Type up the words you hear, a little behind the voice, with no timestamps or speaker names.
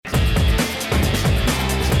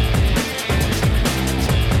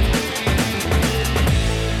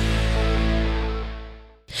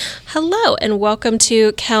Hello, and welcome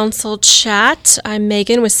to Council Chat. I'm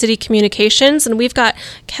Megan with City Communications, and we've got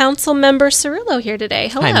Council Member Cirillo here today.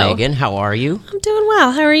 Hello. Hi, Megan. How are you? I'm doing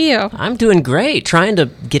well. How are you? I'm doing great. Trying to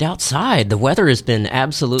get outside. The weather has been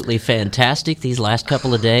absolutely fantastic these last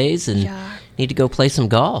couple of days, and need to go play some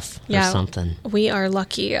golf or something. We are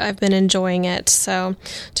lucky. I've been enjoying it, so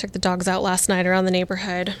took the dogs out last night around the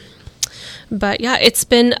neighborhood. But yeah, it's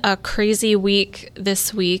been a crazy week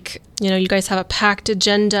this week. You know, you guys have a packed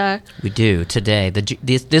agenda. We do today.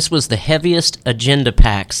 This was the heaviest agenda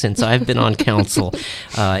pack since I've been on council.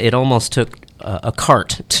 It almost took a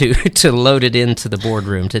cart to load it into the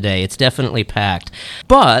boardroom today. It's definitely packed.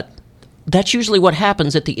 But that's usually what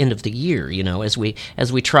happens at the end of the year, you know, as we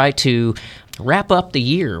try to wrap up the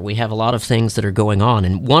year. We have a lot of things that are going on,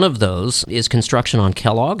 and one of those is construction on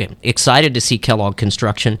Kellogg. I'm excited to see Kellogg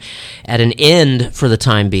construction at an end for the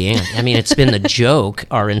time being. I mean, it's been the joke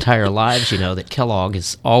our entire lives, you know, that Kellogg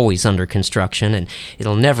is always under construction and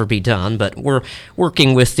it'll never be done, but we're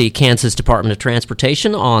working with the Kansas Department of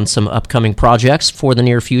Transportation on some upcoming projects for the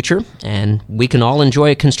near future, and we can all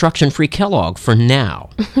enjoy a construction-free Kellogg for now.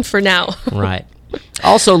 For now. Right.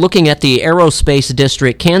 Also, looking at the Aerospace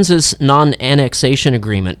District, Kansas non-annexation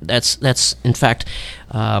agreement. That's in fact,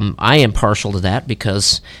 I am partial to that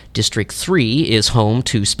because District 3 is home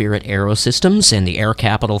to Spirit Aerosystems and the Air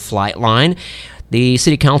Capital flight line. The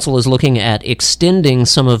City Council is looking at extending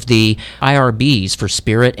some of the IRBs for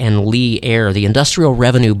Spirit and Lee Air, the industrial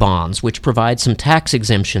revenue bonds, which provide some tax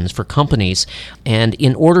exemptions for companies. And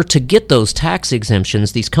in order to get those tax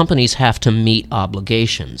exemptions, these companies have to meet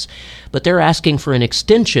obligations. But they're asking for an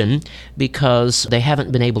extension because they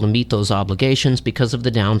haven't been able to meet those obligations because of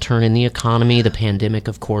the downturn in the economy. The pandemic,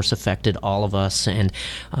 of course, affected all of us, and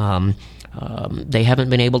they haven't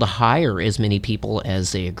been able to hire as many people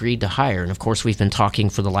as they agreed to hire. And of course, we've been talking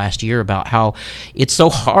for the last year about how it's so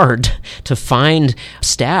hard to find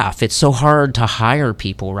staff. It's so hard to hire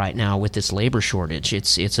people right now with this labor shortage.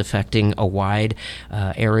 It's affecting a wide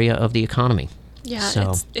area of the economy. Yeah,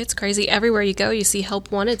 so it's crazy. Everywhere you go, you see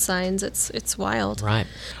help wanted signs. It's wild. Right.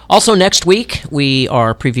 Also, next week, we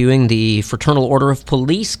are previewing the Fraternal Order of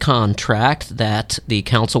Police contract that the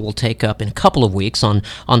council will take up in a couple of weeks on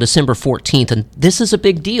December 14th. And this is a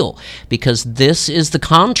big deal because this is the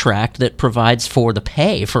contract that provides for the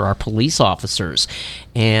pay for our police officers.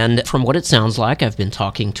 And from what it sounds like, I've been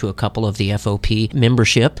talking to a couple of the FOP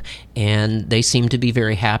membership, and they seem to be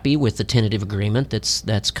very happy with the tentative agreement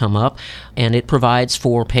that's come up. And it provides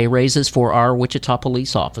for pay raises for our Wichita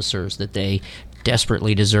police officers that they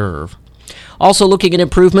desperately deserve. Also looking at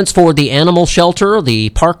improvements for the animal shelter, the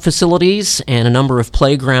park facilities, and a number of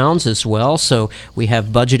playgrounds as well. So we have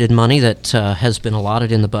budgeted money that has been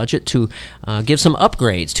allotted in the budget to give some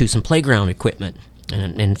upgrades to some playground equipment.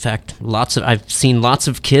 And in fact, I've seen lots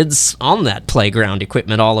of kids on that playground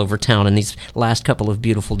equipment all over town in these last couple of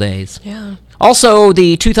beautiful days. Yeah. Also,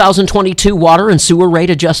 the 2022 water and sewer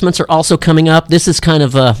rate adjustments are also coming up. This is kind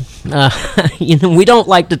of we don't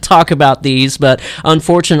like to talk about these, but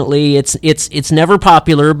unfortunately, it's never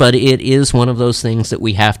popular. But it is one of those things that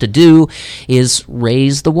we have to do: is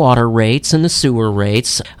raise the water rates and the sewer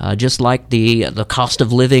rates, just like the cost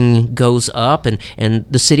of living goes up, and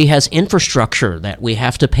the city has infrastructure that we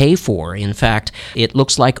have to pay for. In fact, it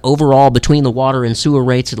looks like overall between the water and sewer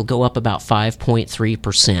rates, it'll go up about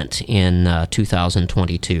 5.3% in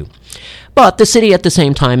 2022. But the city at the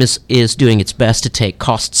same time is doing its best to take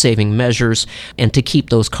cost-saving measures and to keep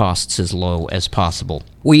those costs as low as possible.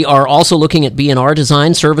 We are also looking at B&R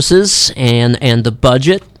design services and the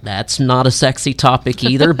budget. That's not a sexy topic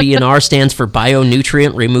either. B&R stands for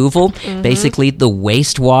bionutrient removal, basically the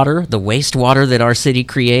wastewater that our city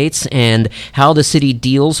creates and how the city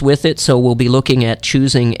deals with it. So we'll be looking at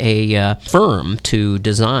choosing a firm to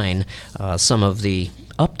design some of the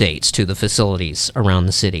updates to the facilities around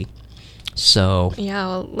the city. So yeah,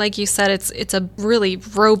 well, like you said, it's a really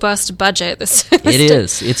robust budget. It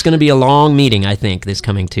is. It's going to be a long meeting, I think, this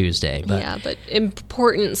coming Tuesday. But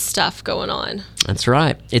important stuff going on. That's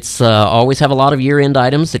right. It's always have a lot of year-end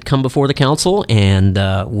items that come before the council, and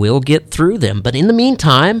we'll get through them. But in the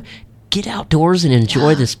meantime, get outdoors and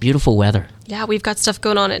enjoy this beautiful weather. Yeah, we've got stuff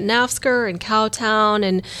going on at NAFSCR and Cowtown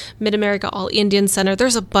and Mid-America All Indian Center.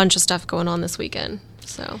 There's a bunch of stuff going on this weekend.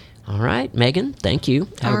 So. All right, Megan, thank you.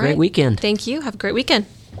 Have a great weekend. Thank you. Have a great weekend.